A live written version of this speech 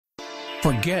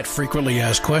Forget frequently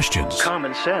asked questions.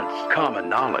 Common sense, common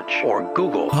knowledge, or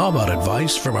Google. How about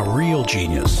advice from a real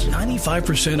genius?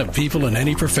 95% of people in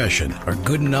any profession are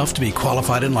good enough to be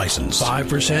qualified and licensed.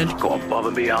 5% go above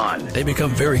and beyond. They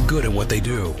become very good at what they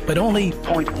do, but only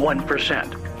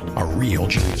 0.1% are real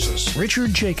geniuses.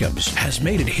 Richard Jacobs has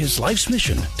made it his life's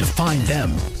mission to find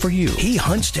them for you. He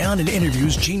hunts down and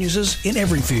interviews geniuses in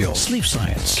every field: sleep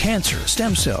science, cancer,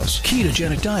 stem cells,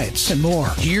 ketogenic diets, and more.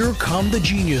 Here come the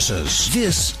geniuses.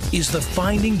 This is the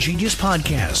Finding Genius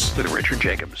Podcast with Richard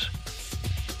Jacobs.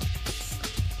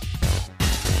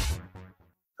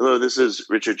 Hello, this is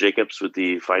Richard Jacobs with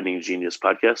the Finding Genius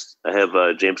Podcast. I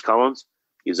have James Collins.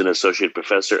 He's an associate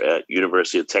professor at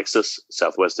University of Texas,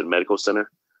 Southwestern Medical Center,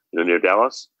 near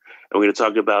Dallas. And we're going to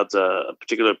talk about a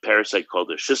particular parasite called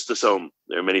the schistosome.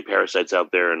 There are many parasites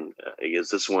out there, and I guess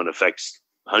this one affects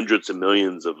hundreds of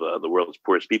millions of the world's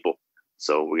poorest people.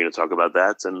 So we're going to talk about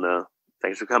that. And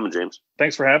thanks for coming, James.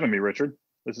 Thanks for having me, Richard.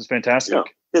 This is fantastic.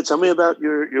 Yeah, tell me about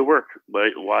your work.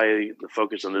 Why the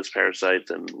focus on this parasite,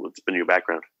 and what's been your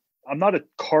background? I'm not a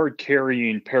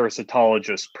card-carrying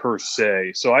parasitologist per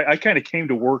se. So I kind of came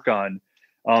to work on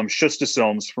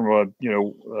schistosomes from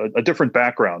a different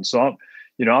background. So,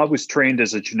 I was trained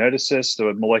as a geneticist,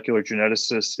 a molecular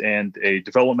geneticist, and a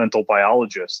developmental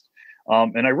biologist.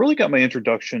 And I really got my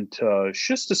introduction to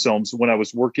schistosomes when I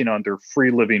was working on their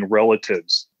free-living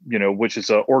relatives, which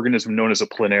is an organism known as a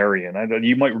planarian.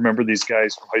 You might remember these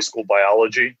guys from high school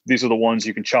biology. These are the ones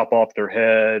you can chop off their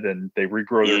head and they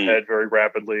regrow their head very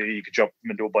rapidly. You can chop them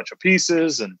into a bunch of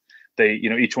pieces, and they,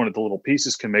 each one of the little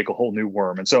pieces can make a whole new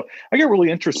worm. And so I got really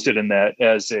interested in that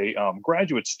as a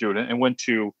graduate student and went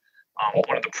to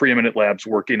one of the preeminent labs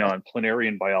working on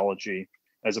planarian biology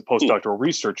as a postdoctoral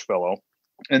research fellow.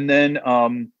 And then,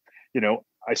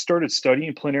 I started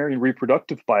studying planarian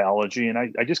reproductive biology, and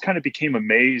I just kind of became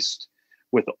amazed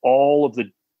with all of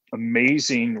the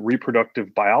amazing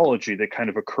reproductive biology that kind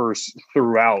of occurs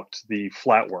throughout the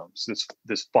flatworms,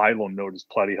 this phylum known as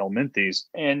Platyhelminthes.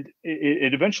 And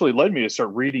it eventually led me to start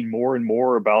reading more and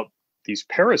more about these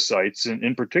parasites, and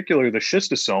in particular the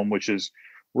schistosome, which is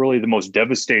really the most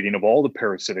devastating of all the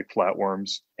parasitic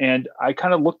flatworms. And I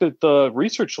kind of looked at the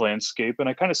research landscape, and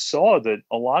I kind of saw that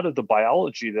a lot of the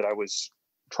biology that I was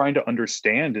trying to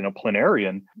understand in a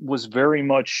planarian was very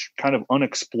much kind of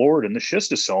unexplored in the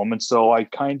schistosome. And so I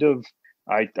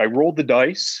rolled the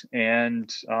dice, and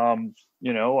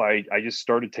I just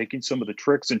started taking some of the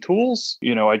tricks and tools,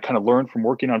 I'd kind of learned from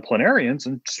working on planarians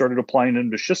and started applying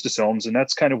them to schistosomes. And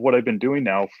that's kind of what I've been doing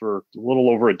now for a little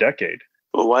over a decade.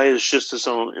 Well, why is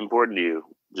schistosome important to you?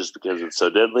 Just because it's so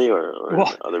deadly, or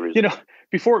other reasons?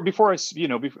 Before I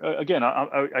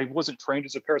wasn't trained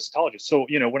as a parasitologist. So,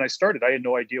 when I started, I had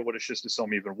no idea what a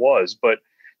schistosome even was. But,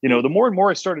 the more and more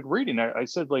I started reading, I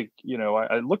said,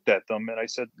 I looked at them and I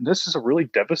said, this is a really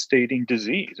devastating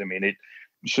disease. I mean,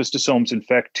 schistosomes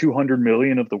infect 200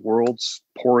 million of the world's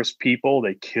poorest people.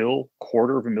 They kill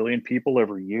 250,000 people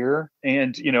every year.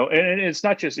 And, and it's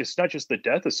not just the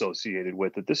death associated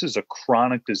with it. This is a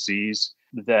chronic disease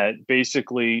that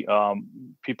basically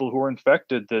people who are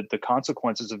infected, the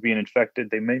consequences of being infected,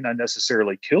 they may not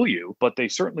necessarily kill you, but they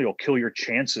certainly will kill your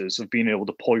chances of being able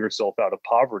to pull yourself out of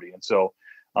poverty. And so,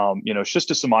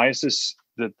 schistosomiasis,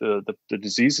 the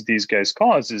disease that these guys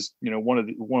cause, is one of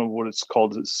what it's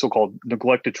called so-called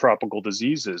neglected tropical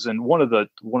diseases. And one of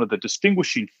the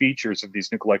distinguishing features of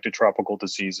these neglected tropical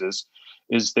diseases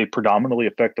is they predominantly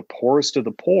affect the poorest of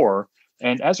the poor.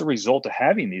 And as a result of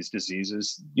having these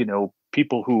diseases,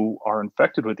 people who are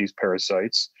infected with these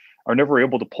parasites are never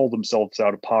able to pull themselves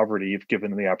out of poverty if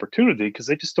given the opportunity, because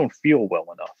they just don't feel well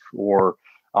enough, or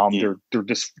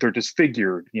they're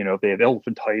disfigured. They have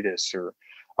elephantitis, or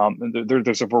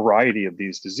there's a variety of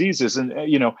these diseases, and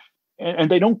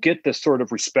they don't get the sort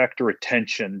of respect or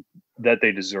attention that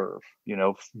they deserve.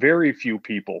 Very few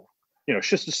people.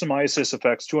 Schistosomiasis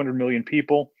affects 200 million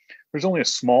people. There's only a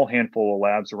small handful of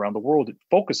labs around the world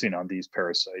focusing on these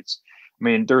parasites. I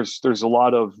mean, there's a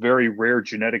lot of very rare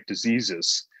genetic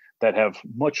diseases that have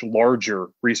much larger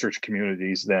research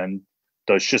communities than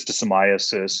does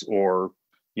schistosomiasis or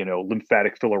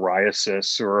lymphatic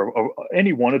filariasis or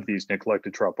any one of these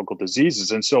neglected tropical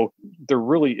diseases. And so there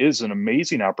really is an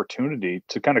amazing opportunity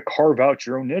to kind of carve out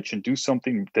your own niche and do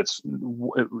something that's,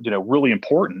 really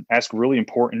important, ask really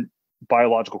important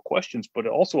biological questions, but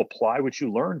also apply what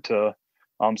you learn to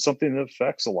something that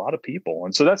affects a lot of people.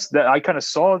 And so that's that. I kind of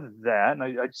saw that, and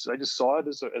I just saw it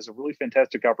as a really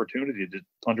fantastic opportunity to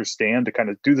understand, to kind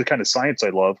of do the kind of science I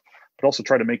love, but also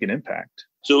try to make an impact.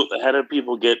 So how do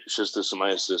people get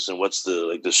schistosomiasis, and what's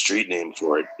the street name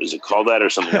for it? Is it called that or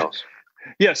something else?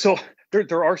 Yeah. So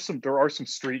There are some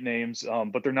street names,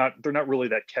 but they're not really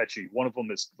that catchy. One of them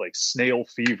is like snail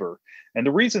fever, and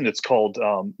the reason it's called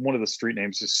one of the street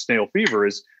names is snail fever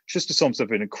is schistosomes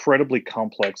have an incredibly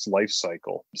complex life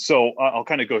cycle. So I'll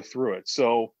kind of go through it.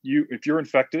 So if you're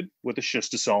infected with a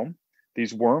schistosome,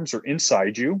 these worms are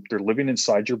inside you. They're living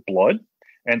inside your blood,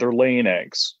 and they're laying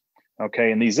eggs.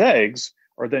 Okay, and these eggs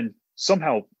are then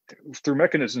somehow, through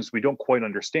mechanisms we don't quite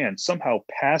understand, somehow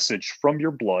passage from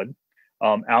your blood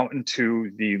out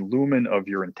into the lumen of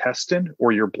your intestine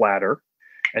or your bladder,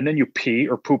 and then you pee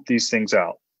or poop these things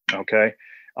out. Okay,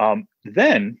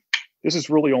 then this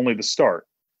is really only the start.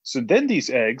 So then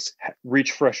these eggs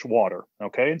reach fresh water.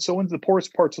 Okay, and so in the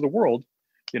poorest parts of the world,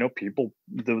 people,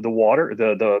 the water,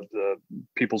 the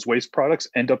people's waste products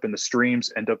end up in the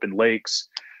streams, end up in lakes,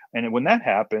 and when that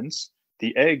happens,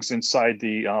 the eggs inside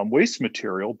the waste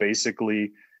material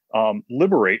basically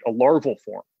liberate a larval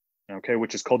form. Okay,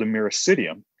 which is called a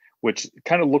miracidium, which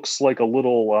kind of looks like a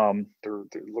little,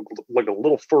 like a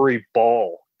little furry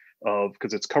ball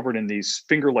because it's covered in these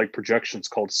finger-like projections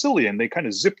called cilia, and they kind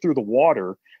of zip through the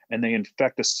water and they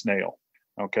infect a snail.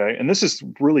 Okay, and this is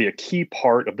really a key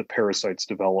part of the parasite's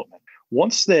development.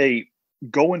 Once they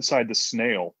go inside the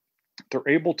snail, they're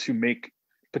able to make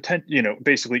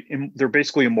they're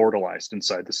basically immortalized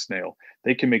inside the snail.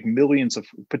 They can make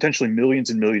potentially millions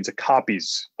and millions of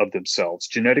copies of themselves,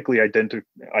 genetically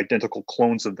identical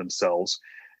clones of themselves,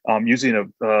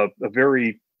 using a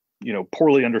very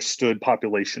poorly understood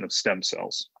population of stem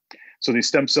cells. So these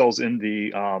stem cells from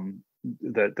the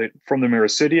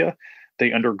miracidia,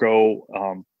 they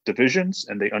undergo divisions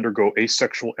and they undergo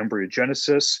asexual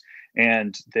embryogenesis,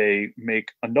 and they make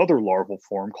another larval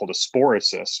form called a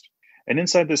sporocyst. And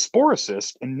inside this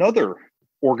sporocyst, another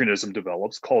organism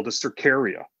develops called a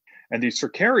cercaria. And these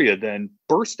cercaria then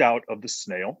burst out of the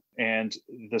snail, and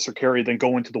the cercaria then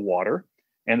go into the water.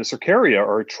 And the cercaria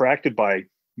are attracted by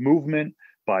movement,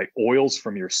 by oils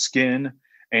from your skin.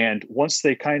 And once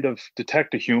they kind of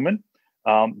detect a human,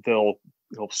 they'll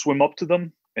swim up to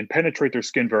them and penetrate their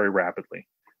skin very rapidly,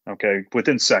 okay,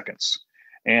 within seconds.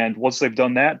 And once they've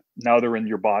done that, now they're in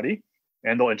your body.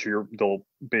 And they'll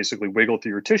basically wiggle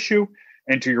through your tissue,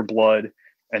 enter your blood,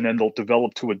 and then they'll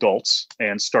develop to adults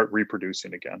and start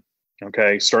reproducing again.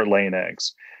 Okay, start laying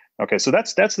eggs. Okay, so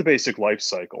that's the basic life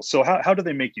cycle. So how do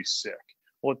they make you sick?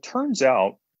 Well, it turns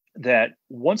out that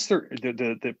once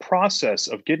the process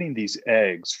of getting these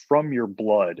eggs from your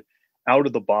blood out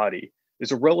of the body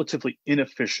is a relatively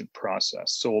inefficient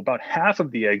process. So about half of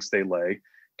the eggs they lay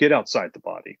get outside the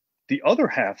body. The other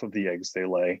half of the eggs they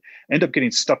lay end up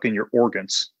getting stuck in your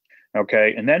organs,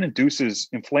 okay? And that induces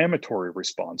inflammatory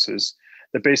responses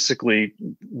that basically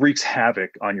wreaks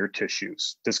havoc on your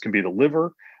tissues. This can be the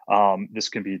liver, this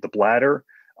can be the bladder,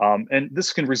 and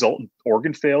this can result in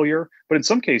organ failure. But in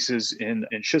some cases, in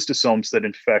schistosomes that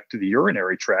infect the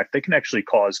urinary tract, they can actually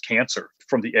cause cancer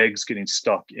from the eggs getting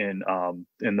stuck in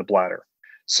the bladder.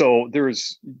 So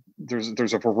there's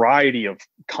a variety of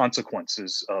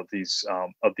consequences of these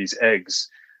eggs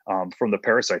from the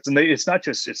parasites, and it's not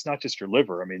just your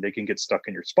liver. I mean, they can get stuck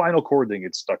in your spinal cord, they can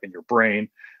get stuck in your brain,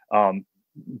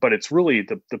 but it's really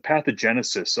the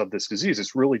pathogenesis of this disease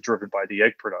is really driven by the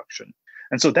egg production.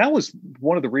 And so that was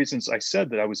one of the reasons I said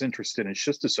that I was interested in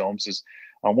schistosomes. Is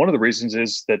one of the reasons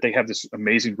is that they have this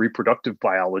amazing reproductive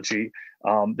biology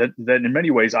that in many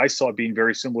ways I saw being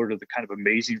very similar to the kind of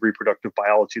amazing reproductive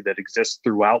biology that exists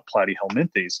throughout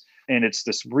Platyhelminthes. And it's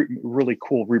this really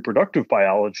cool reproductive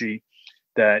biology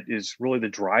that is really the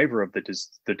driver of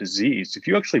the disease. If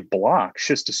you actually block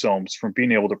schistosomes from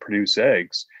being able to produce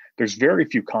eggs, there's very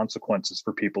few consequences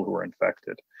for people who are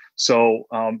infected. So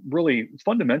really,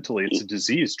 fundamentally, it's a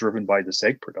disease driven by this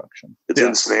egg production. It's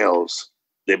in snails.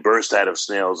 They burst out of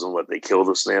snails and they kill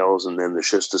the snails. And then the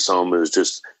schistosome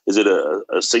is it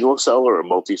a single cell or a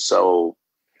multi-cell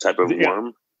type of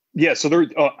worm? Yeah. So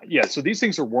so these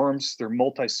things are worms. They're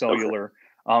multicellular.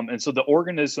 Okay. And so the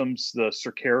organisms, the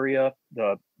cercaria,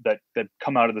 that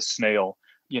come out of the snail,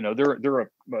 they're a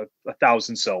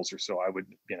 1,000 cells or so,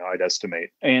 I'd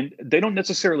estimate. And they don't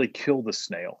necessarily kill the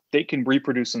snail. They can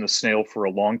reproduce in the snail for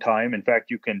a long time. In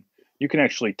fact, you can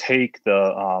actually take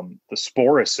the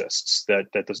sporocysts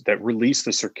that release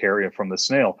the cercaria from the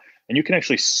snail, and you can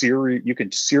actually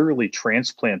serially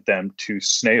transplant them to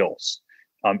snails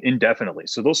indefinitely.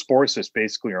 So those sporocysts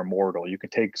basically are immortal. You can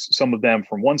take some of them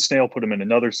from one snail, put them in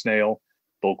another snail,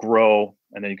 they'll grow,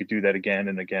 and then you could do that again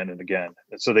and again and again.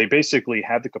 And so they basically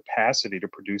have the capacity to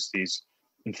produce these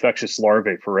infectious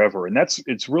larvae forever. And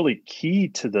it's really key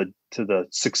to the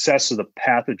success of the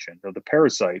pathogen or the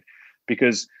parasite,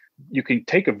 because you can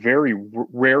take a very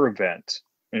rare event,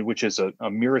 which is a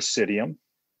miracidium,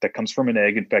 that comes from an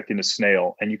egg infecting a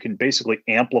snail, and you can basically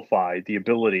amplify the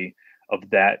ability of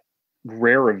that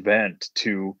rare event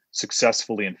to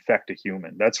successfully infect a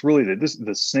human. That's really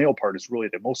the snail part is really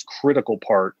the most critical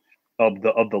part of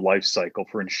the life cycle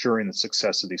for ensuring the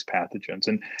success of these pathogens.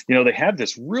 And they have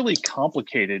this really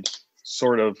complicated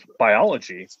sort of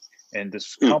biology and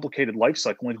this complicated life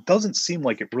cycle, and it doesn't seem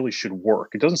like it really should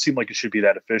work. It doesn't seem like it should be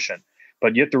that efficient.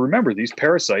 But you have to remember, these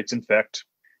parasites infect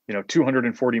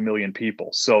 240 million people.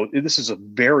 So this is a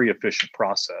very efficient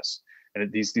process. And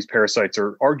these parasites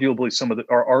are arguably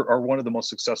are one of the most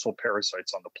successful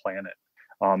parasites on the planet.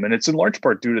 And it's in large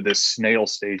part due to this snail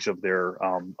stage of their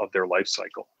life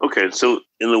cycle. Okay, so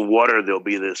in the water there'll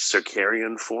be this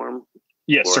circarian form,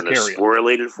 yes, or in a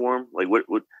sporulated form. Like what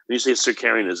when you say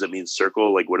circarian, does that mean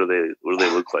circle? Like what do they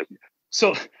look like?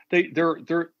 So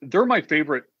they're my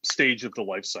favorite stage of the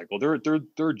life cycle.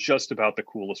 They're just about the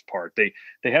coolest part. They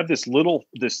have this little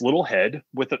head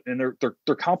with it, and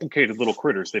they're complicated little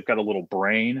critters. They've got a little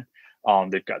brain.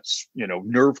 They've got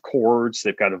nerve cords.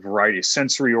 They've got a variety of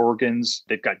sensory organs.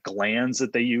 They've got glands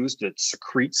that they use to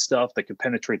secrete stuff that can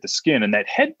penetrate the skin. And that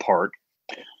head part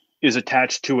is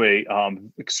attached to a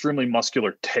extremely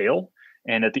muscular tail.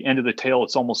 And at the end of the tail,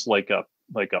 it's almost like a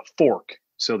fork.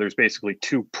 So there's basically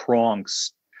two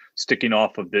prongs sticking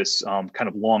off of this kind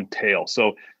of long tail.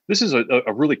 So this is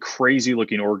a really crazy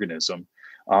looking organism.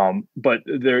 But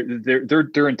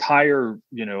their entire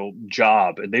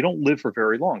job, and they don't live for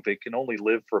very long. They can only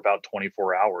live for about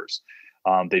 24 hours.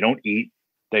 They don't eat,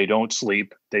 they don't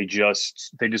sleep. They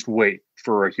just wait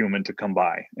for a human to come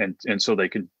by, and so they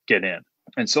can get in.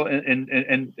 And so and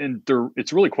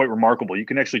it's really quite remarkable. You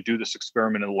can actually do this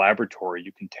experiment in the laboratory.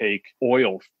 You can take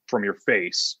oil from your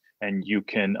face, and you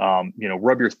can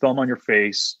rub your thumb on your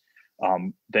face,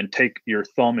 then take your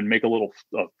thumb and make a little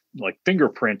like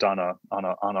fingerprint on a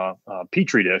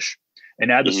petri dish, and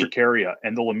add the cercaria,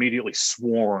 and they'll immediately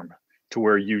swarm to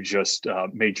where you just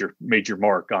made your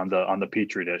mark on the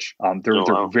petri dish.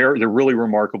 They're really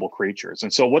remarkable creatures.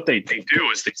 And so what they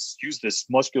do is they use this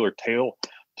muscular tail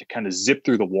to kind of zip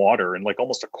through the water in like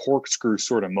almost a corkscrew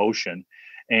sort of motion.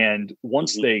 And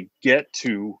once they get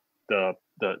to the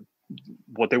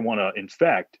what they want to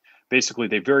infect, basically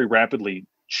they very rapidly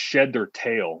shed their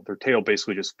tail. Their tail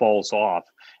basically just falls off,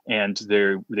 and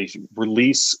they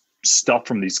release stuff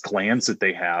from these glands that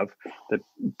they have that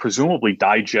presumably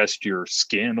digest your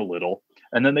skin a little.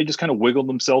 And then they just kind of wiggle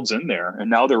themselves in there, and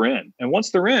now they're in. And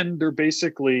once they're in, they're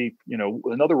basically,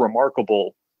 another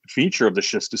remarkable feature of the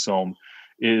schistosome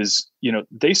is,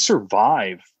 they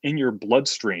survive in your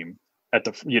bloodstream at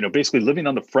the, basically living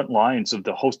on the front lines of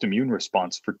the host immune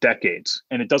response for decades.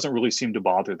 And it doesn't really seem to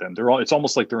bother them. It's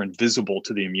almost like they're invisible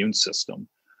to the immune system.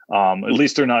 At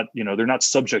least they're not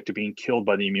subject to being killed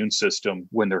by the immune system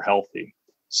when they're healthy.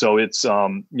 So it's,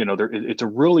 it's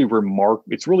really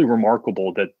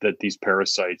remarkable that these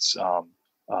parasites, are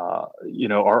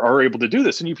able to do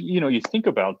this. And you think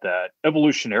about that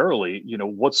evolutionarily,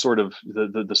 what sort of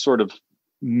the sort of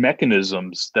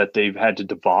mechanisms that they've had to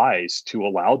devise to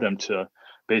allow them to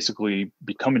basically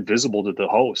become invisible to the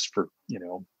host for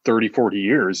 30, 40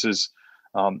 years is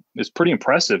pretty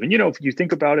impressive. And if you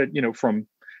think about it, from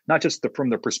not just from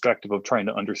the perspective of trying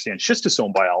to understand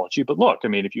schistosome biology, but look, I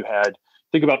mean, if you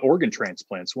think about organ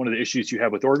transplants, one of the issues you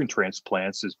have with organ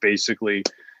transplants is basically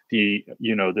the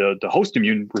host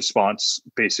immune response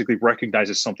basically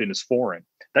recognizes something as foreign.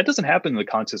 That doesn't happen in the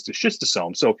context of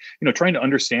schistosomes. So, trying to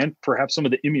understand perhaps some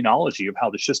of the immunology of how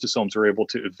the schistosomes are able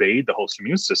to evade the host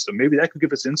immune system, maybe that could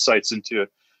give us insights into,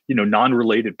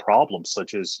 non-related problems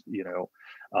such as,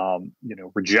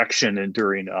 rejection and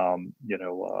during,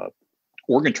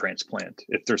 organ transplant,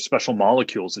 if there's special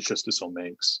molecules the schistosome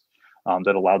makes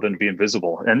that allow them to be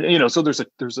invisible. And, so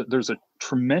there's a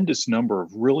tremendous number of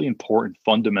really important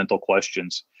fundamental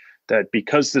questions that,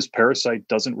 because this parasite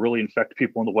doesn't really infect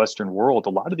people in the Western world, a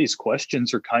lot of these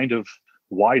questions are kind of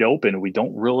wide open. We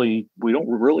don't really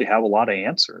have a lot of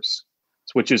answers,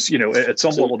 which is, at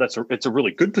some level, it's a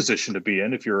really good position to be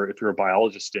in if you're a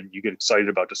biologist and you get excited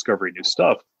about discovering new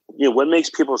stuff. Yeah. What makes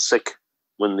people sick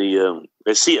when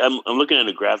I'm looking at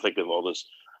a graphic of all this.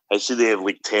 I see they have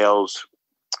like tails,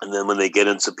 and then when they get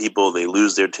into people, they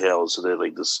lose their tails. So they're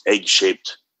like this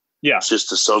egg-shaped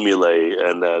schistosomulae,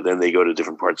 and then they go to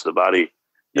different parts of the body.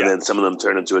 And then some of them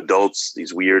turn into adults,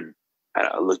 these weird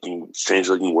strange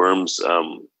looking worms.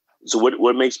 So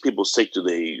what makes people sick? Do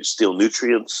they steal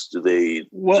nutrients? Do they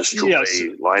destroy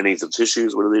linings of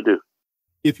tissues? What do they do?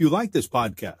 If you like this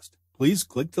podcast, please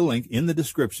click the link in the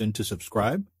description to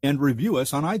subscribe and review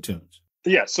us on iTunes.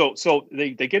 Yeah, so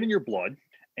they get in your blood,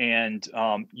 and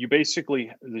you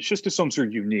basically, the schistosomes are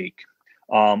unique.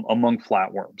 among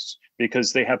flatworms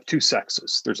because they have two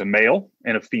sexes. There's a male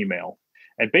and a female.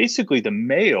 And basically the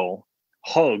male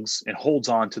hugs and holds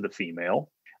on to the female,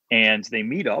 and they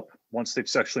meet up once they've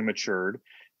sexually matured,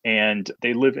 and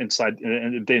they live inside,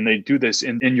 and then they do this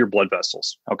in your blood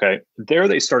vessels. Okay. There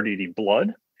they start eating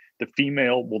blood. The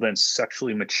female will then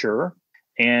sexually mature,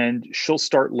 and she'll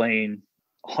start laying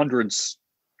hundreds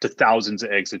to thousands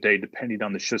of eggs a day, depending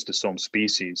on the schistosome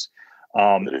species.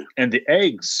 And the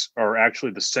eggs are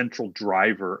actually the central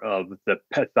driver of the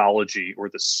pathology or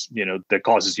that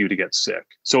causes you to get sick.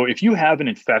 So if you have an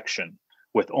infection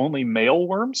with only male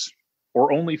worms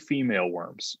or only female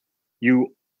worms,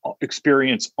 you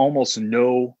experience almost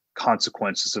no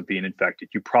consequences of being infected.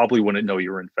 You probably wouldn't know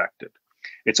you were infected.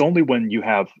 It's only when you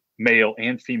have male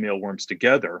and female worms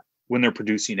together, when they're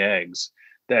producing eggs,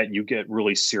 that you get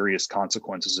really serious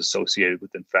consequences associated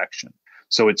with infection.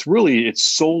 So it's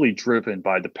solely driven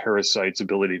by the parasite's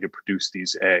ability to produce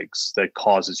these eggs that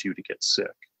causes you to get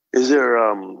sick. Is there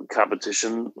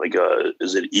competition? Like,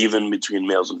 is it even between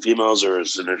males and females, or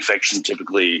is an infection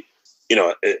typically,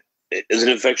 is an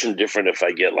infection different if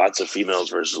I get lots of females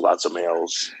versus lots of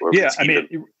males?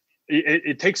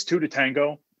 It takes two to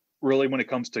tango, really, when it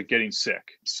comes to getting sick.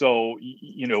 So,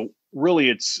 really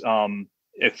it's,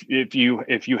 if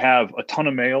you have a ton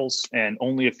of males and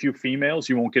only a few females,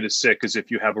 you won't get as sick as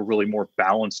if you have a really more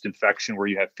balanced infection where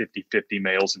you have 50-50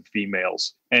 males and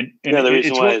females. And the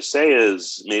reason why I say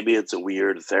is maybe it's a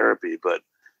weird therapy, but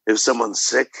if someone's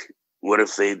sick, what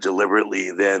if they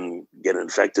deliberately then get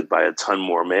infected by a ton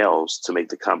more males to make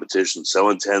the competition so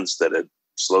intense that it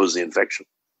slows the infection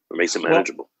or makes it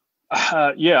manageable?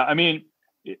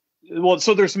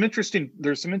 So there's some interesting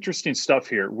stuff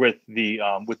here with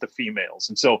the females,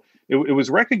 and so it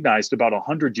was recognized about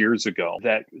 100 years ago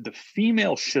that the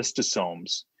female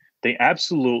schistosomes, they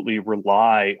absolutely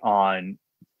rely on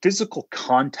physical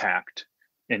contact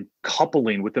and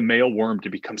coupling with the male worm to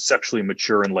become sexually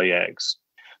mature and lay eggs.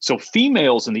 So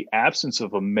females, in the absence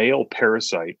of a male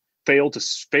parasite, fail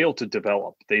to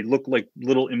develop. They look like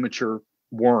little immature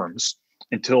worms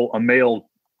until a male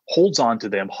holds on to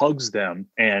them, hugs them,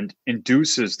 and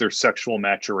induces their sexual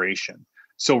maturation.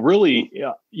 So really,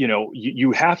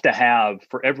 you have to have,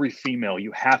 for every female,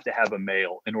 you have to have a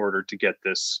male in order to get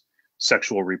this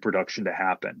sexual reproduction to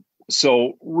happen.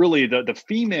 So really, the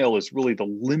female is really the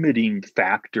limiting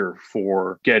factor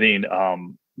for getting,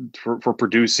 for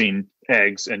producing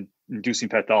eggs and inducing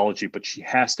pathology, but she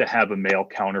has to have a male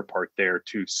counterpart there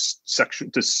to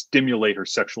stimulate her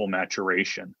sexual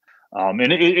maturation.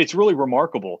 And it's really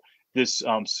remarkable. This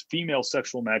female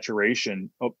sexual maturation,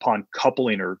 upon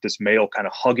coupling her, this male kind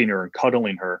of hugging her and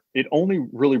cuddling her, it only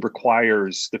really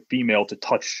requires the female to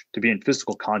be in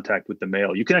physical contact with the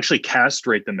male. You can actually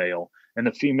castrate the male, and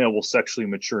the female will sexually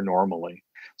mature normally.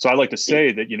 So I like to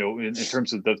say that, in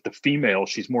terms of the female,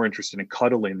 she's more interested in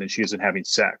cuddling than she is in having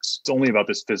sex. It's only about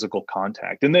this physical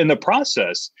contact. And then the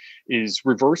process is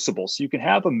reversible. So you can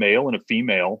have a male and a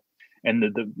female, and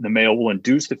the male will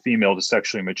induce the female to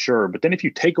sexually mature. But then if you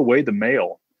take away the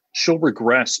male, she'll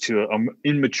regress to an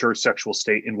immature sexual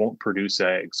state and won't produce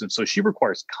eggs. And so she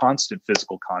requires constant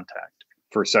physical contact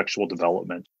for sexual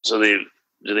development. So do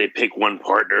they pick one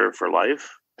partner for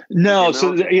life? No.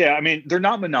 So they're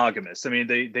not monogamous. I mean,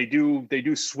 they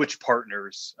do switch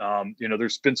partners.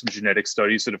 There's been some genetic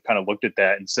studies that have kind of looked at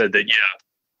that and said that,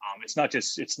 it's not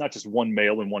just one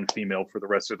male and one female for the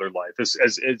rest of their life.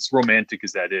 As romantic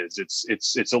as that is,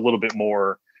 it's a little bit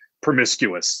more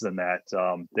promiscuous than that.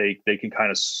 They can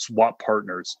kind of swap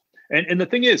partners. And the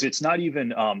thing is, it's not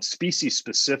even species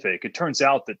specific. It turns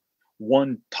out that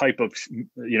one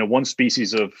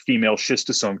species of female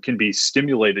schistosome can be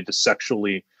stimulated to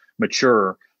sexually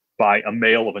mature by a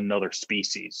male of another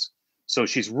species. So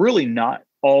she's really not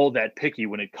all that picky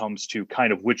when it comes to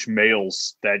kind of which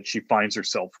males that she finds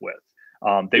herself with.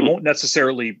 They won't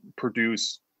necessarily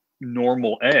produce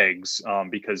normal eggs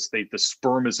because the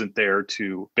sperm isn't there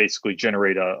to basically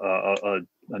generate a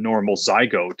normal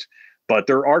zygote. But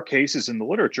there are cases in the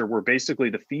literature where basically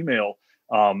the female,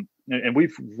 and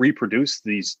we've reproduced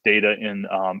these data in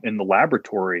the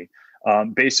laboratory.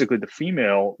 Basically, the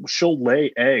female, she'll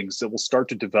lay eggs that will start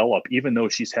to develop even though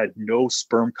she's had no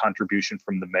sperm contribution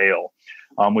from the male,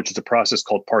 which is a process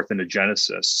called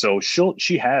parthenogenesis. So she'll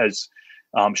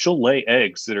lay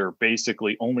eggs that are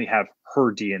basically only have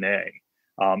her DNA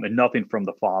and nothing from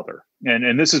the father.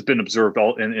 And this has been observed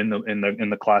in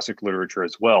the classic literature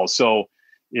as well. So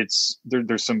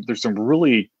there's some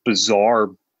really bizarre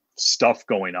stuff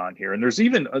going on here. And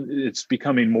it's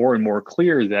becoming more and more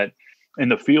clear that in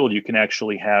the field, you can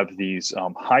actually have these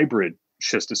hybrid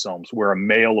schistosomes where a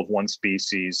male of one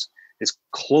species is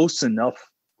close enough,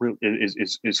 is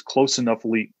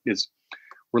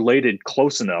related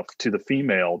close enough to the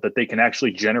female that they can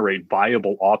actually generate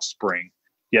viable offspring.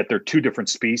 Yet they're two different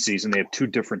species and they have two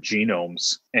different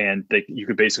genomes, and you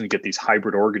could basically get these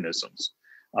hybrid organisms.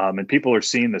 And people are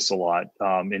seeing this a lot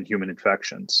in human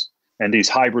infections. And these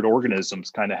hybrid organisms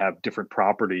kind of have different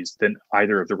properties than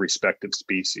either of the respective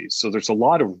species. So there's a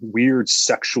lot of weird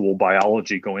sexual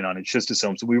biology going on in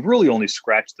schistosomes. We've really only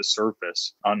scratched the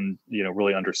surface on,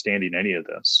 really understanding any of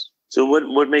this. So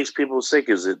what makes people sick?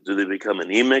 Do they become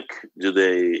anemic? Do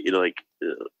they,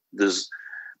 does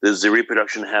the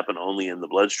reproduction happen only in the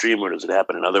bloodstream, or does it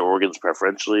happen in other organs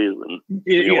preferentially? And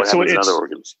what happens in other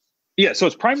organs? Yeah, so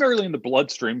it's primarily in the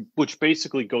bloodstream, which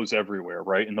basically goes everywhere,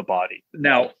 right, in the body.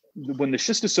 Now, when the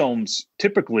schistosomes,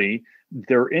 typically,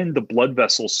 they're in the blood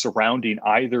vessels surrounding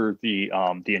either the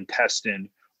intestine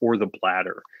or the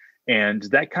bladder. And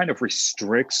that kind of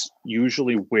restricts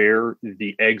usually where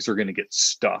the eggs are going to get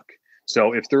stuck.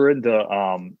 So if they're in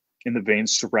the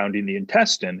veins surrounding the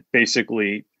intestine,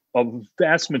 basically a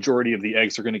vast majority of the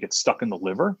eggs are going to get stuck in the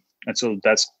liver. And so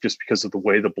that's just because of the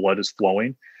way the blood is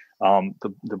flowing.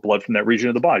 The blood from that region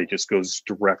of the body just goes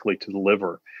directly to the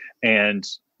liver. And,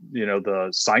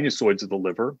 the sinusoids of the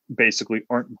liver basically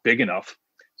aren't big enough.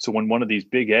 So when one of these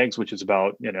big eggs, which is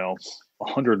about,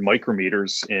 100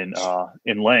 micrometers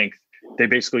in length, they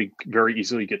basically very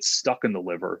easily get stuck in the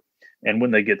liver. And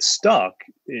when they get stuck,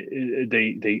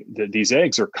 these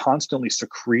eggs are constantly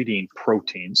secreting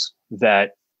proteins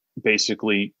that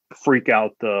basically freak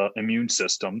out the immune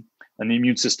system. And the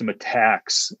immune system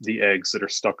attacks the eggs that are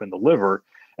stuck in the liver.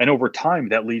 And over time,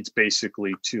 that leads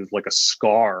basically to like a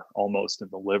scar almost in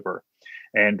the liver.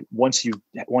 And once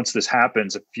this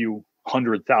happens a few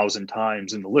 100,000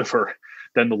 times in the liver,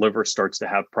 then the liver starts to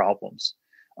have problems.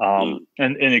 And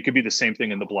it could be the same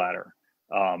thing in the bladder.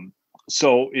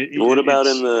 What about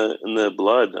in the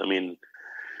blood? I mean,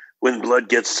 when blood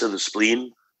gets to the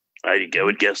spleen, I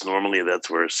would guess normally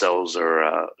that's where cells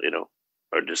are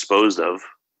disposed of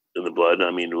in the blood.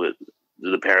 I mean, do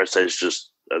the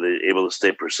parasites are they able to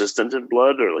stay persistent in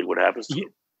blood, or like what happens to them?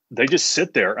 They just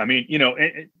sit there. I mean,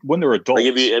 when they're adults.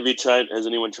 Like has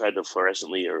anyone tried to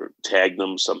fluorescently or tag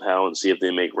them somehow and see if they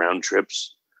make round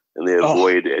trips and they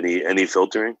avoid any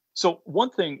filtering? So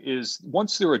one thing is,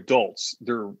 once they're adults,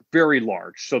 they're very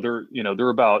large. So they're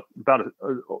about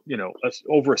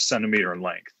over a centimeter in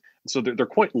length. So they're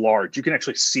quite large. You can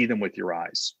actually see them with your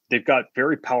eyes. They've got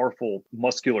very powerful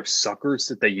muscular suckers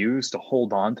that they use to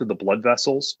hold on to the blood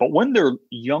vessels. But when they're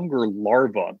younger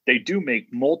larvae, they do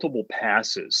make multiple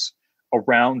passes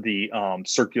around the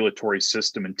circulatory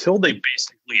system until they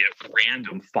basically at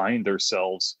random find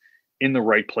themselves in the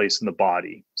right place in the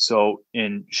body. So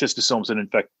in schistosomes that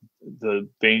infect the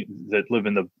vein, that live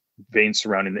in the veins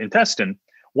surrounding the intestine,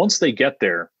 once they get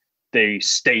there, they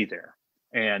stay there.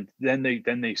 And then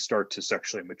they start to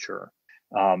sexually mature.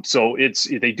 So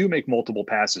they do make multiple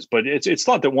passes, but it's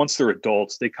thought that once they're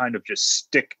adults, they kind of just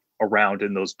stick around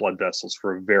in those blood vessels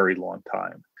for a very long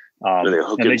time. Do they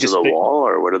hook into the wall,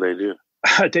 or what do they do?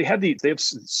 They have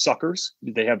suckers.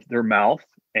 They have their mouth,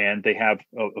 and they have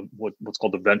what's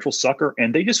called the ventral sucker,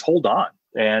 and they just hold on.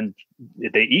 And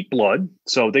they eat blood,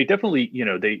 so they definitely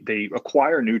they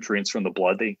acquire nutrients from the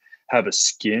blood. They have a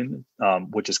skin,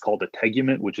 which is called a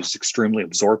tegument, which is extremely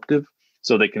absorptive.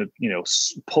 So they can,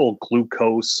 pull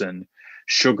glucose and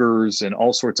sugars and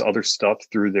all sorts of other stuff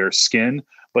through their skin.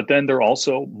 But then they're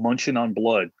also munching on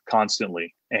blood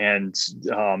constantly and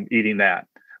eating that.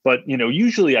 But,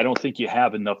 usually I don't think you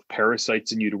have enough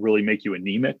parasites in you to really make you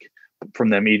anemic from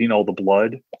them eating all the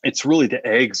blood. It's really the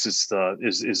eggs is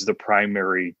the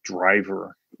primary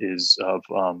driver of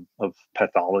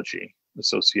pathology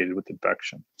associated with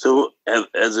infection. So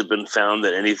has it been found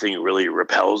that anything really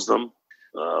repels them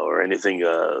or anything,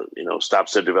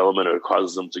 stops their development or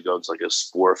causes them to go into like a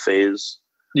spore phase?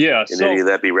 Yeah. Can any of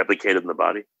that be replicated in the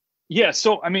body? Yeah.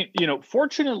 So, I mean,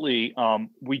 fortunately,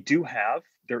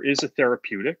 there is a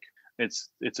therapeutic.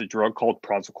 It's a drug called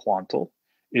praziquantel.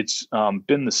 It's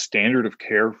been the standard of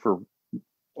care for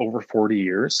over 40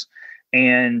 years.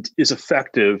 And is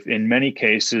effective in many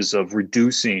cases of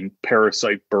reducing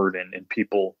parasite burden in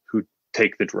people who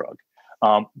take the drug.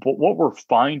 But what we're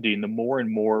finding, the more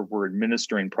and more we're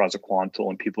administering praziquantel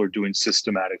and people are doing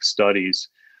systematic studies,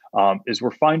 is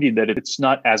we're finding that it's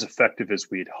not as effective as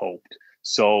we had hoped.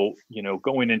 So,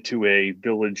 going into a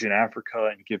village in Africa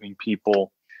and giving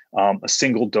people a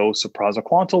single dose of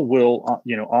praziquantel will,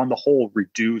 on the whole,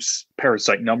 reduce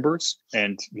parasite numbers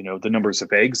and, the numbers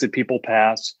of eggs that people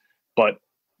pass. But,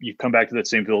 you come back to that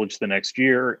same village the next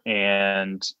year,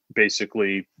 and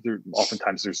basically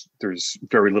oftentimes there's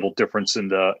very little difference in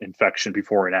the infection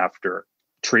before and after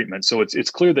treatment. So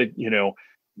it's clear that,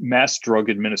 mass drug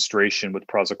administration with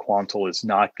praziquantel is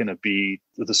not going to be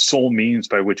the sole means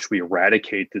by which we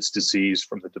eradicate this disease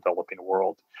from the developing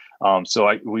world.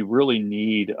 So we really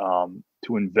need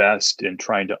to invest in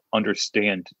trying to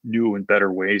understand new and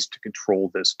better ways to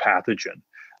control this pathogen.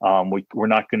 We're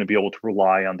not going to be able to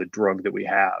rely on the drug that we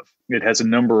have. It has a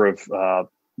number of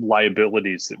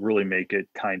liabilities that really make it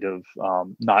kind of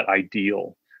not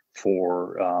ideal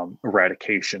for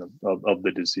eradication of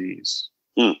the disease.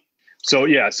 Mm. So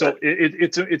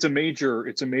it's a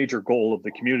major goal of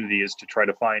the community is to try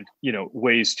to find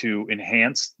ways to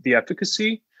enhance the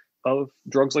efficacy of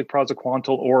drugs like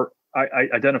praziquantel, or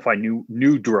identify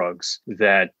new drugs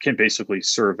that can basically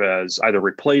serve as either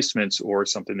replacements or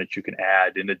something that you can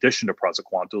add in addition to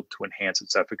praziquantel to enhance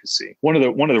its efficacy. One of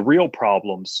the real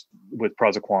problems with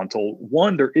praziquantel,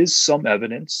 one, there is some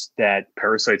evidence that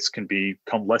parasites can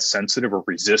become less sensitive or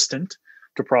resistant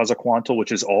to praziquantel,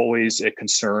 which is always a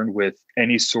concern with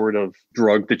any sort of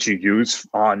drug that you use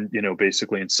on,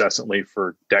 basically incessantly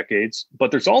for decades.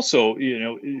 But there's also,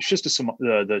 schistosome,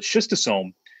 the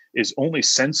schistosome is only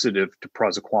sensitive to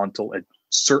praziquantel at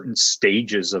certain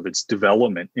stages of its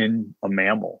development in a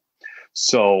mammal.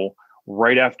 So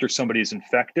right after somebody is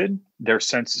infected,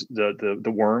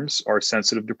 the worms are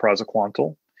sensitive to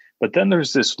praziquantel. But then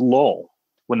there's this lull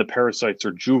when the parasites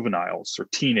are juveniles or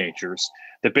teenagers,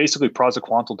 that basically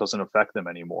praziquantel doesn't affect them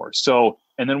anymore. So,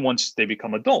 and then once they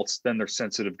become adults, then they're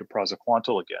sensitive to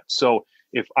praziquantel again. So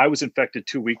if I was infected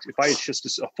 2 weeks, if I had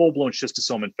a full-blown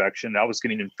schistosome infection, I was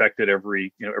getting infected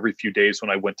every few days when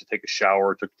I went to take a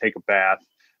shower, to take a bath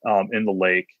in the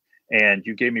lake, and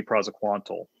you gave me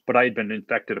praziquantel, but I had been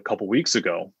infected a couple weeks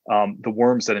ago. The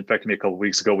worms that infected me a couple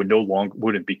weeks ago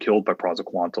wouldn't be killed by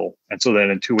praziquantel. And so then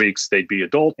in 2 weeks, they'd be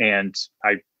adult, and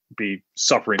I'd be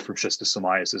suffering from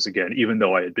schistosomiasis again, even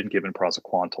though I had been given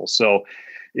praziquantel. So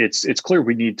it's clear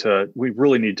we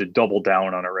really need to double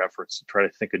down on our efforts to try to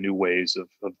think of new ways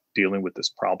of dealing with this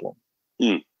problem.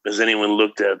 Has anyone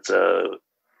looked at,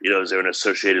 is there an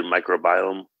associated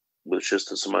microbiome with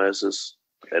schistosomiasis?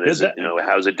 And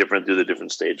how is it different through the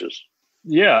different stages?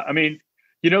 Yeah, I mean,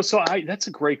 that's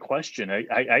a great question.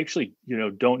 I actually,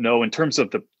 don't know in terms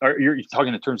of you're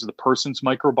talking in terms of the person's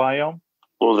microbiome?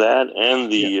 Well, that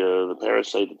and the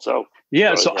parasite itself.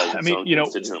 Yeah. So I mean,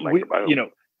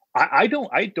 I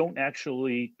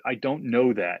don't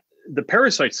know that the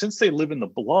parasites, since they live in the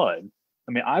blood.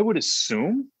 I mean, I would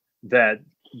assume that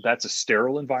that's a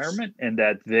sterile environment and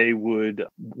that they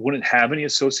wouldn't have any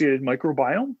associated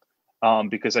microbiome,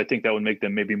 because I think that would make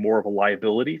them maybe more of a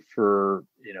liability for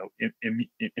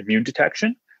immune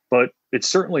detection. But it's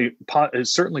certainly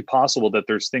possible that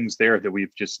there's things there that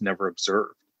we've just never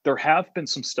observed. There have been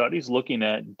some studies looking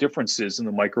at differences in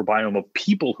the microbiome of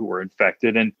people who were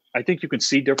infected. And I think you can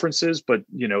see differences, but,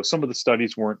 some of the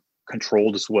studies weren't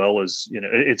controlled as well as,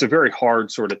 it's a very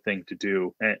hard sort of thing to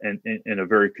do and in a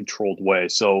very controlled way.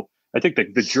 So I think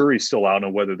that the jury's still out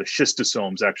on whether the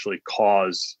schistosomes actually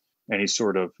cause any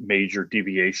sort of major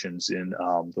deviations in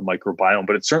the microbiome,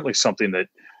 but it's certainly something that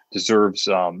deserves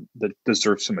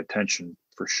some attention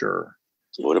for sure.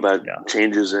 What about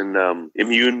changes in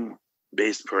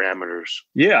immune-based parameters?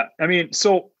 Yeah, I mean,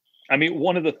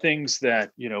 one of the things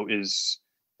that is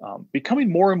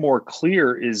becoming more and more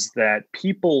clear is that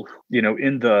people,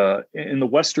 in the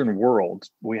Western world,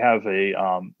 we have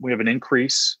an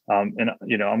increase, and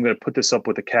I'm going to put this up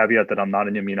with a caveat that I'm not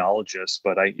an immunologist,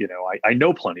 but I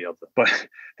know plenty of them. But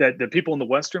that the people in the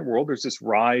Western world, there's this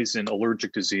rise in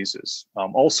allergic diseases,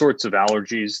 all sorts of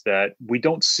allergies that we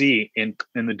don't see in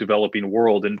the developing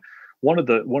world. And one of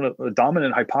the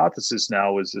dominant hypotheses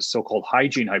now is this so-called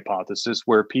hygiene hypothesis,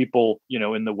 where people,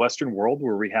 in the Western world,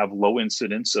 where we have low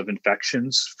incidence of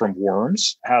infections from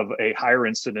worms, have a higher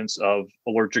incidence of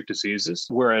allergic diseases,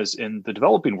 whereas in the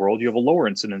developing world, you have a lower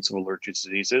incidence of allergic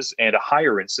diseases and a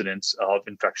higher incidence of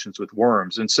infections with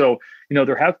worms. And so,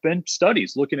 there have been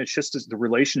studies looking at the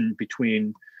relation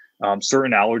between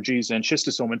certain allergies and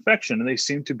schistosome infection, and they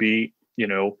seem to be,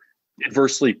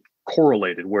 inversely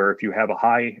correlated, where if you have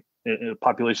a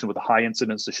population with a high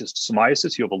incidence of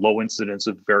schistosomiasis, you have a low incidence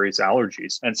of various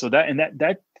allergies. And so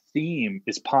that theme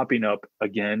is popping up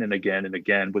again and again and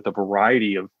again with a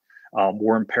variety of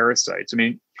worm parasites. I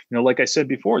mean, like I said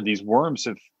before, these worms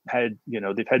have had,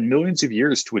 they've had millions of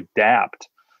years to adapt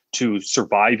to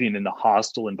surviving in the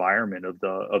hostile environment of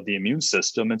the immune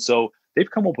system. And so they've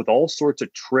come up with all sorts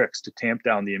of tricks to tamp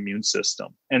down the immune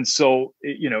system. And so,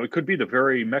 it could be the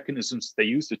very mechanisms they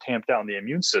use to tamp down the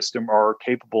immune system are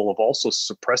capable of also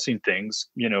suppressing things,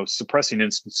 suppressing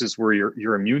instances where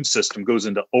your immune system goes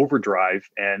into overdrive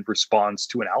and responds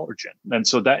to an allergen. And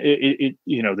so that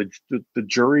the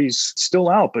jury's still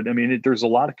out, but I mean, there's a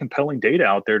lot of compelling data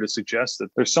out there to suggest that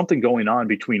there's something going on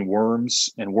between worms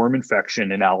and worm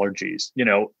infection and allergies,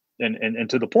 and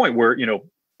to the point where,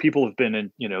 people have been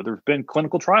in, there've been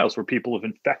clinical trials where people have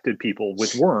infected people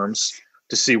with worms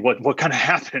to see what kind of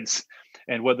happens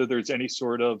and whether there's any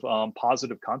sort of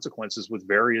positive consequences with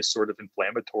various sort of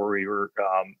inflammatory or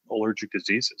allergic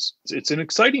diseases. It's an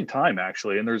exciting time,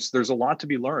 actually, and there's a lot to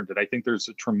be learned. And I think there's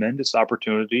a tremendous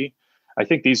opportunity. I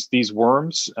think these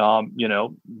worms,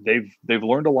 they've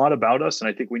learned a lot about us, and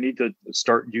I think we need to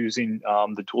start using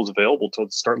the tools available to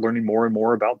start learning more and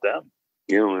more about them.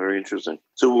 Yeah, very interesting.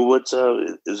 So what's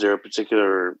is there a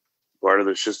particular part of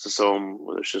the schistosome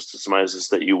or the schistosomiasis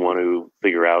that you want to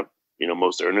figure out,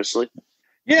 most earnestly?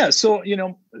 Yeah. So,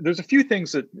 there's a few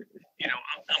things that,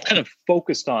 I'm kind of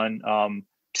focused on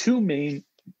two main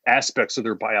aspects of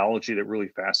their biology that really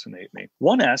fascinate me.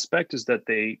 One aspect is that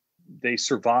they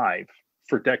survive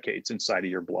for decades inside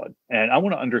of your blood. And I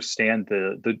want to understand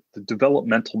the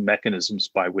developmental mechanisms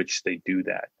by which they do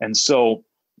that. And so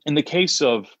in the case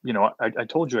of, I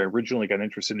told you I originally got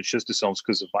interested in schistosomes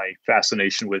because of my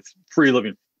fascination with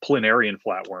free-living planarian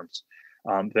flatworms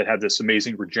that have this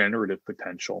amazing regenerative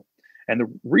potential. And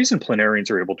the reason planarians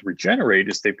are able to regenerate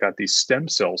is they've got these stem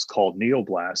cells called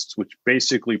neoblasts, which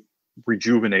basically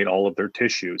rejuvenate all of their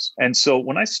tissues. And so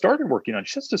when I started working on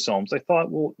schistosomes, I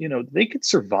thought, well, they could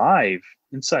survive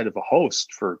inside of a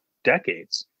host for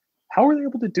decades. How are they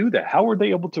able to do that? How are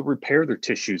they able to repair their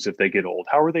tissues if they get old?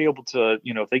 How are they able to,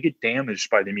 if they get damaged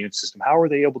by the immune system, how are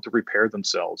they able to repair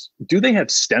themselves? Do they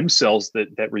have stem cells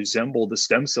that resemble the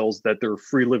stem cells that their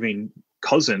free-living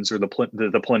cousins or the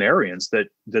planarians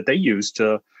that they use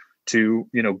to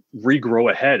regrow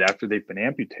a head after they've been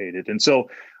amputated? And so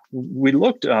we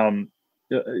looked,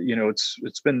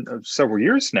 it's been several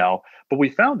years now, but we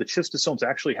found that schistosomes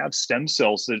actually have stem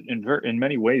cells that in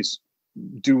many ways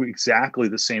do exactly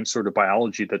the same sort of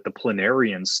biology that the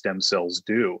planarian stem cells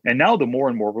do. And now the more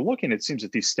and more we're looking, it seems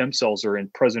that these stem cells are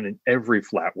present in every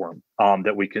flatworm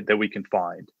that we can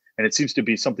find. And it seems to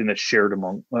be something that's shared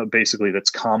among, basically that's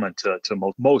common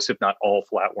to most, if not all,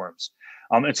 flatworms.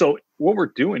 And so what we're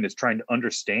doing is trying to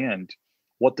understand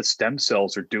what the stem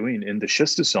cells are doing in the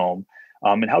schistosome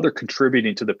and how they're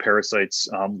contributing to the parasite's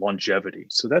longevity.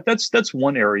 So that's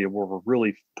one area where we're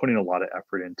really putting a lot of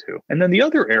effort into. And then the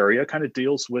other area kind of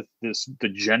deals with the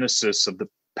genesis of the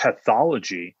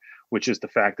pathology, which is the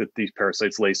fact that these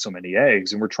parasites lay so many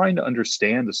eggs. And we're trying to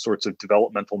understand the sorts of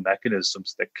developmental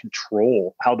mechanisms that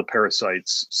control how the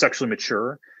parasites sexually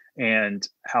mature and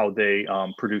how they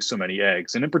produce so many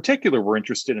eggs. And in particular, we're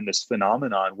interested in this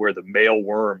phenomenon where the male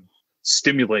worm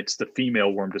stimulates the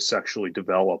female worm to sexually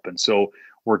develop. And so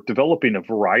we're developing a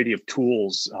variety of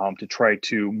tools to try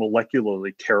to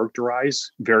molecularly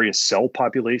characterize various cell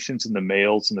populations in the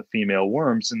males and the female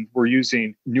worms. And we're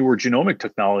using newer genomic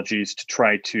technologies to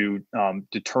try to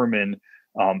determine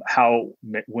how,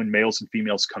 when males and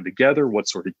females come together, what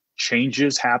sort of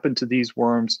changes happen to these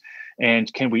worms,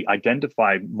 and can we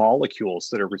identify molecules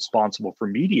that are responsible for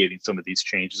mediating some of these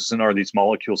changes, and are these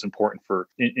molecules important for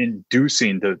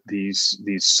inducing these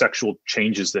sexual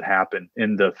changes that happen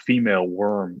in the female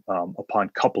worm upon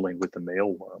coupling with the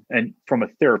male worm? And from a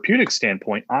therapeutic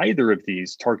standpoint, either of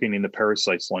these, targeting the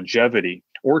parasite's longevity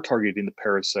or targeting the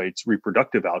parasite's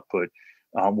reproductive output,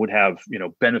 would have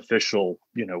beneficial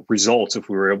results if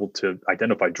we were able to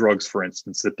identify drugs, for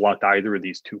instance, that blocked either of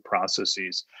these two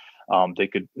processes. They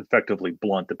could effectively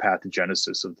blunt the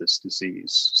pathogenesis of this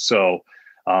disease. So,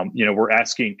 we're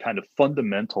asking kind of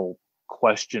fundamental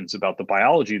questions about the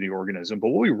biology of the organism.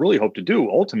 But what we really hope to do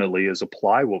ultimately is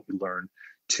apply what we learn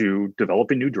to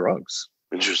developing new drugs.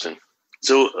 Interesting.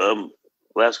 So,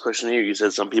 last question here. You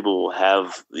said some people will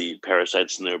have the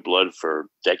parasites in their blood for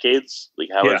decades. Like,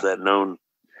 how is that known?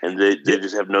 And they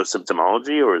just have no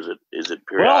symptomology, or is it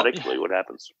periodically? What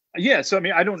happens? Yeah. So, I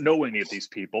mean, I don't know any of these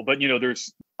people, but,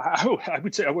 I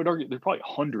would argue there's probably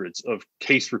hundreds of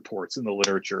case reports in the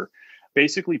literature.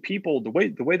 Basically, people, the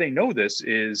way they know this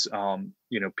is,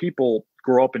 people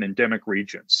grow up in endemic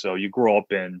regions. So you grow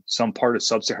up in some part of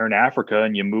sub-Saharan Africa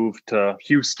and you move to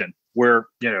Houston, where,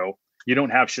 you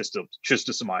don't have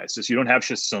schistosomiasis, you don't have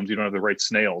schistosomes, you don't have the right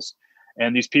snails.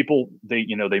 And these people, they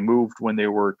moved when they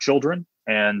were children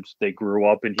and they grew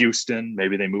up in Houston.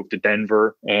 Maybe they moved to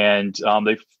Denver, and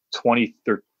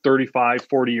they're 35,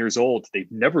 40 years old.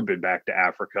 They've never been back to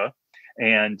Africa.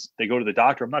 and they go to the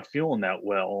doctor, I'm not feeling that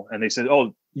well. And they said,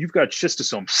 oh, you've got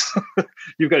schistosomes.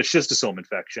 You've got a schistosome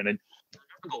infection. And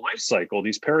the life cycle,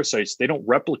 these parasites, they don't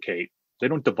replicate. They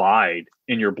don't divide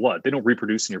in your blood. They don't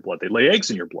reproduce in your blood. They lay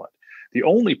eggs in your blood. The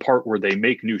only part where they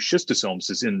make new schistosomes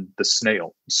is in the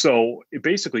snail. So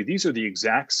basically, these are the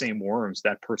exact same worms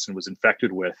that person was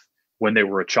infected with when they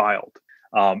were a child.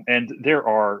 And there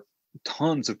are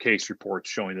tons of case reports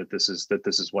showing that this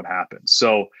is what happens.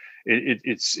 So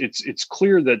it's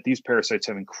clear that these parasites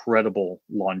have incredible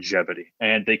longevity,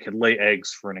 and they can lay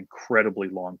eggs for an incredibly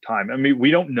long time. I mean,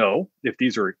 we don't know if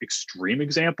these are extreme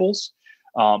examples,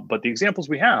 but the examples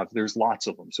we have, there's lots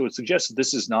of them. So it suggests that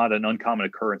this is not an uncommon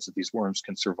occurrence, that these worms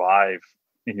can survive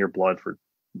in your blood for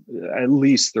at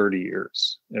least 30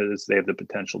 years. They have the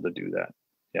potential to do that.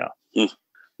 Yeah.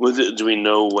 Do we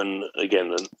know when,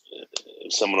 again,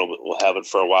 someone will have it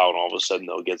for a while and all of a sudden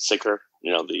they'll get sicker?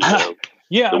 The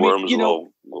worms will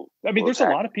there's attack.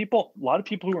 a lot of people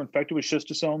who are infected with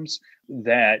schistosomes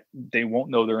that they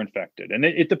won't know they're infected. And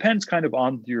it depends kind of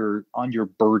on your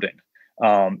burden,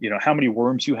 how many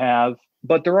worms you have.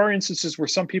 But there are instances where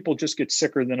some people just get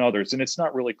sicker than others, and it's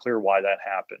not really clear why that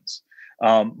happens.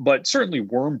 But certainly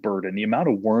worm burden, the amount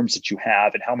of worms that you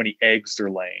have and how many eggs they're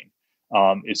laying,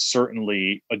 is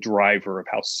certainly a driver of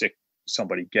how sick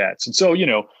somebody gets. And so,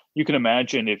 you can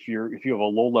imagine if you have a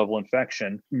low level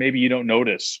infection, maybe you don't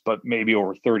notice, but maybe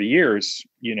over 30 years,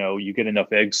 you get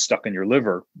enough eggs stuck in your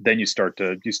liver, then you start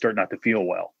not to feel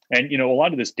well. And, a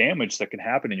lot of this damage that can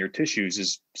happen in your tissues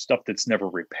is stuff that's never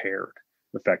repaired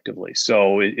effectively.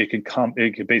 So it can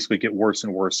basically get worse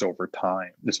and worse over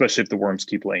time, especially if the worms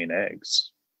keep laying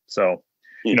eggs. So,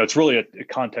 it's really a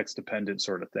context dependent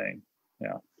sort of thing.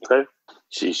 Yeah. Okay.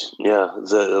 Sheesh. Yeah,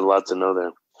 there's a lot to know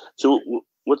there. So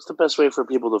what's the best way for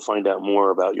people to find out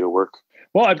more about your work?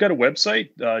 Well, I've got a website,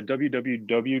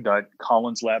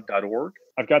 www.collinslab.org.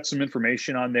 I've got some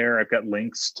information on there. I've got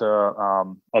links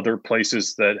to other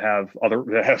places that have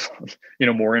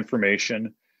more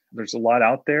information. There's a lot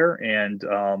out there. And,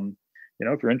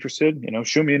 if you're interested,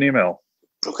 shoot me an email.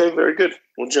 Okay, very good.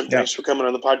 Well, Jim, thanks for coming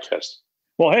on the podcast.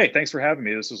 Well, hey, thanks for having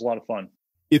me. This was a lot of fun.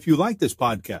 If you like this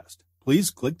podcast,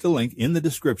 please click the link in the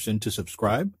description to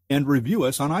subscribe and review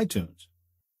us on iTunes.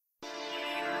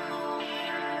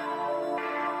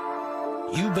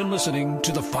 You've been listening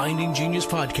to the Finding Genius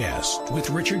podcast with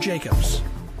Richard Jacobs.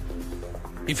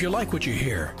 If you like what you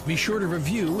hear, be sure to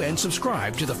review and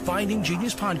subscribe to the Finding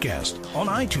Genius podcast on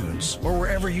iTunes or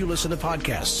wherever you listen to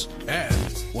podcasts. And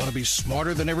want to be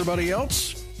smarter than everybody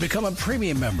else? Become a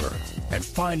premium member at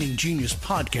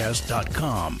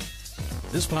findinggeniuspodcast.com.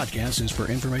 This podcast is for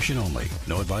information only.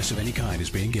 No advice of any kind is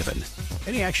being given.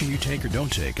 Any action you take or don't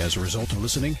take as a result of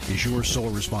listening is your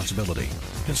sole responsibility.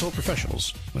 Consult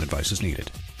professionals when advice is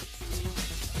needed.